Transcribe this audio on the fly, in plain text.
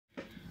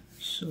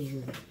So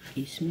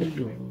it's me,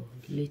 your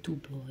little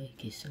boy,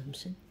 K.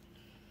 Samson.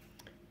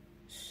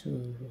 So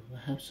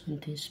I have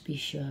something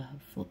special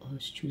for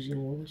us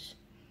choosing ones.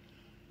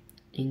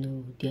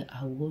 They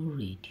are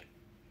worried.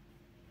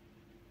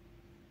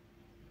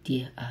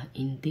 They are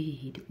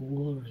indeed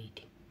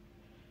worried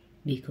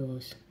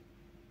because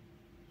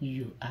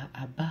you are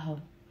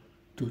about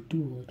to do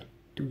what?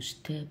 To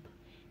step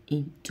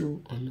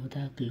into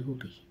another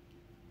glory.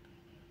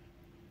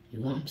 You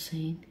know what I'm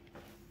saying?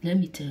 Let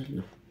me tell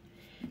you,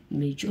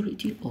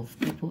 majority of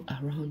people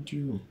around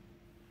you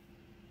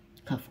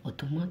have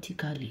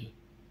automatically,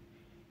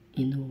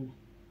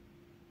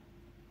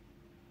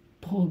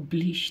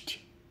 published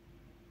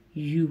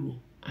you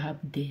up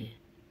there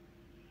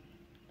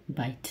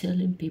by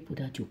telling people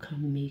that you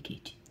can't make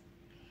it,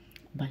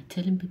 by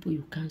telling people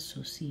you can't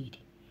succeed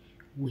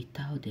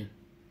without them.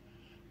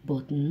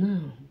 But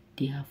now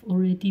they have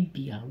already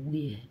been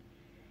aware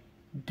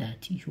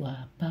that you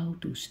are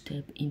about to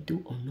step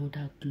into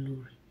another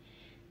glory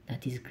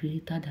that is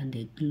greater than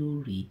the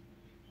glory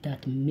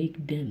that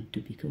make them to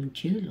become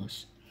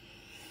jealous.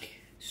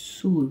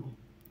 So,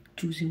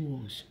 choosing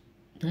ones,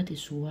 that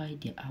is why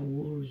they are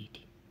worried.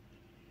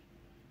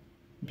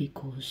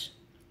 Because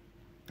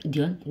they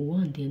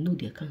know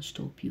they can't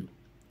stop you,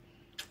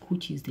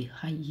 which is the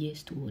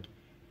highest word,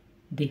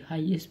 the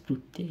highest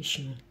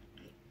protection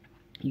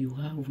you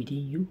have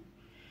within you.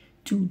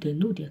 Two, they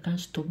know they can't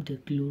stop the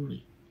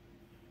glory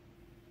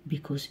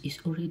because it's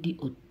already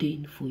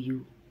ordained for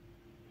you.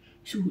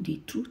 So the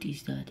truth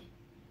is that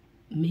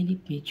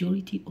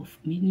majority of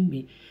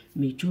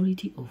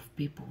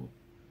people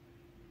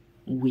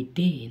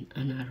within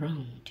and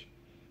around,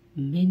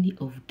 many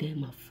of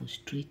them are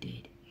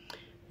frustrated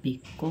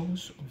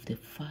because of the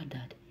fact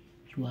that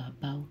you are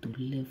about to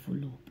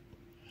level up,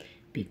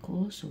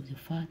 because of the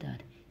fact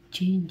that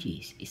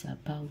changes is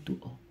about to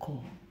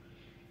occur,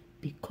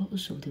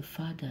 because of the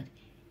fact that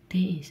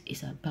things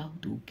is about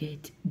to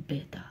get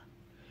better,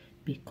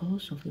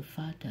 because of the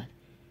fact that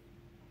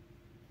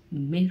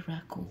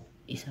miracle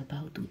is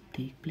about to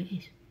take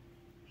place.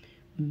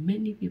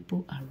 Many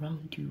people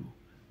around you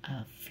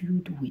are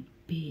filled with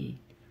pain,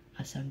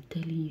 as I'm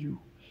telling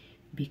you,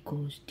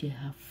 because they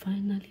have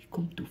finally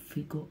come to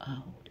figure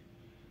out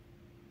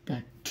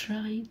that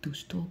trying to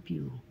stop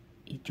you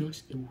is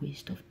just a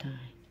waste of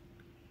time.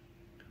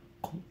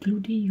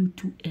 Concluding you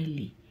too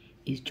early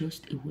is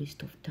just a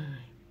waste of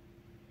time.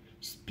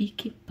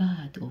 Speaking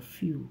bad of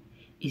you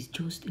is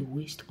just a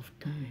waste of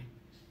time.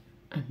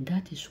 And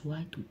that is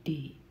why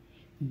today,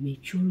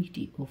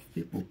 majority of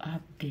people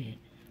out there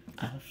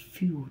are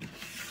filled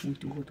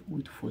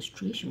with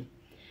frustration.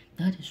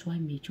 That is why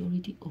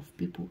majority of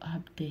people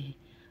out there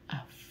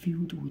are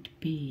filled with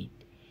pain,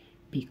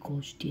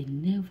 because they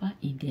never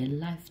in their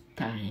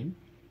lifetime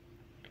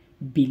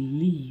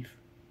believe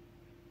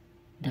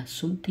that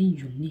something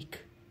unique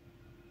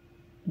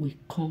will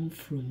come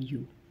from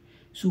you.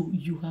 So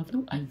you have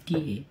no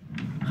idea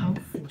how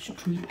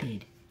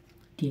frustrated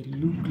they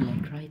look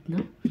like right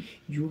now.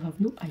 You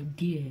have no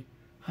idea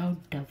how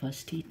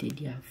devastated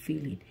they are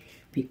feeling,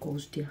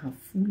 because they have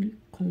fully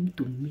come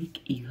to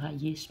make a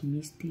highest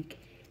mistake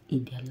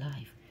in their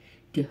life.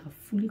 They have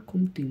fully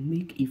come to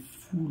make a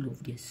fool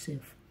of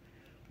themselves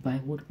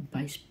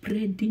by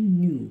spreading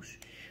news,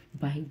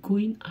 by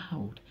going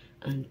out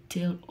and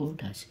tell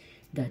others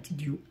that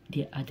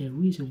they are the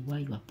reason why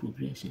you are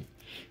progressing,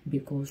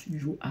 because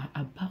you are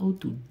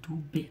about to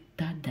do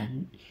better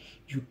than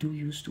you do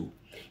used to.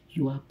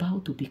 You are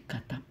about to be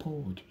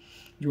catapulted.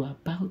 You are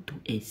about to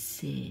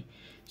excel.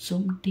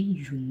 Something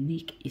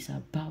unique is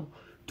about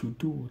to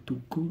do or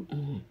to go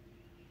on.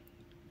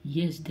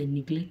 Yes, they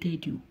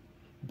neglected you,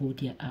 but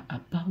they are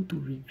about to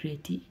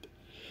regret it.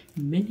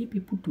 Many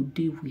people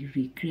today will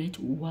regret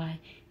why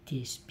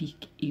they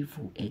speak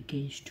evil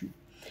against you.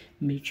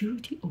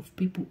 Majority of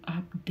people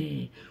up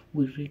there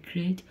will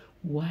regret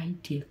why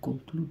they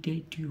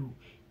concluded you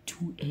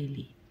too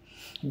early,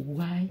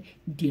 why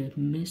they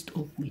messed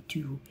up with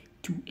you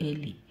too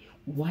early,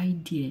 why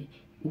they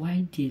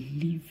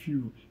leave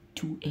you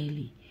too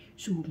early.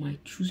 So my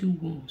choosing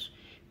ones,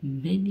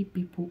 many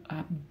people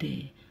up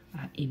there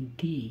are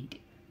indeed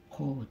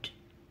hurt.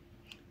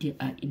 They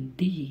are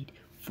indeed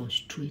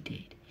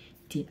frustrated.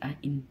 They are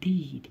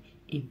indeed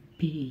in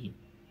pain,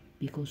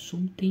 because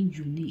something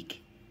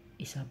unique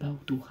is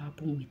about to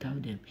happen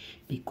without them,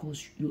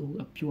 because you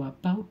are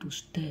about to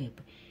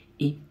step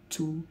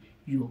into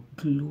your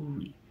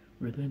glory.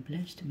 Remain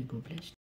blessed. May God bless you.